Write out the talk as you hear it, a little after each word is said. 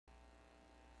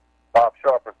Bob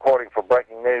Sharp reporting for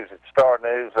Breaking News at Star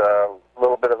News. A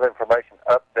little bit of information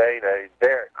update. A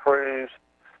Derek Cruz,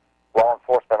 law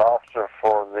enforcement officer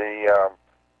for the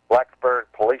Blacksburg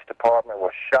Police Department,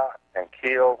 was shot and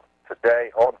killed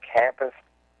today on campus.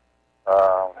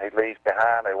 He leaves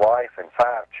behind a wife and 5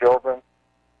 children.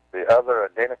 The other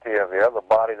identity of the other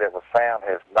body that was found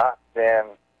has not been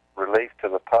released to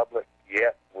the public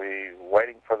yet. We're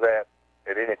waiting for that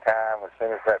at any time. As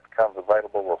soon as that becomes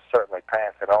available, we'll certainly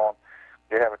pass it on.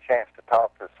 We did have a chance to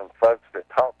talk to some folks that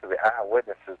talked to the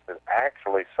eyewitnesses that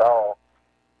actually saw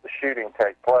the shooting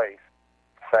take place,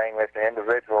 saying that the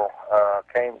individual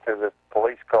came to the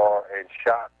police car and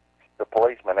shot the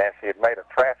policeman as he had made a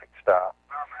traffic stop.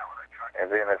 And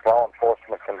then as law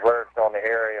enforcement converged on the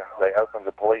area, they opened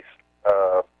the police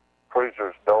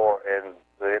cruiser's door, and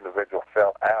the individual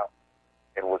fell out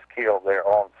and was killed there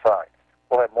on site.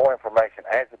 We'll have more information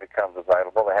as it becomes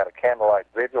available. They had a candlelight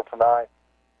vigil tonight.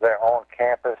 They're on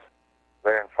campus.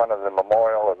 They're in front of the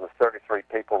memorial of the 33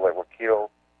 people that were killed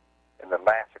in the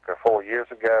massacre 4 years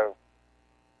ago.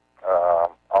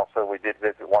 Also, we did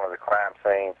visit one of the crime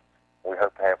scenes. We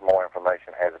hope to have more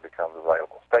information as it becomes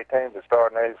available. Stay tuned to Star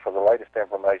News for the latest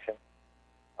information.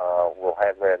 We'll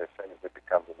have that as soon as it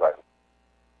becomes available.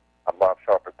 I'm Bob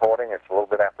Sharp reporting. It's a little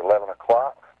bit after 11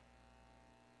 o'clock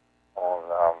on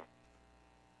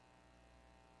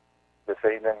this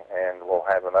evening, and we'll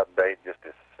have an update just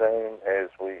as soon as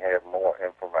we have more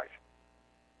information.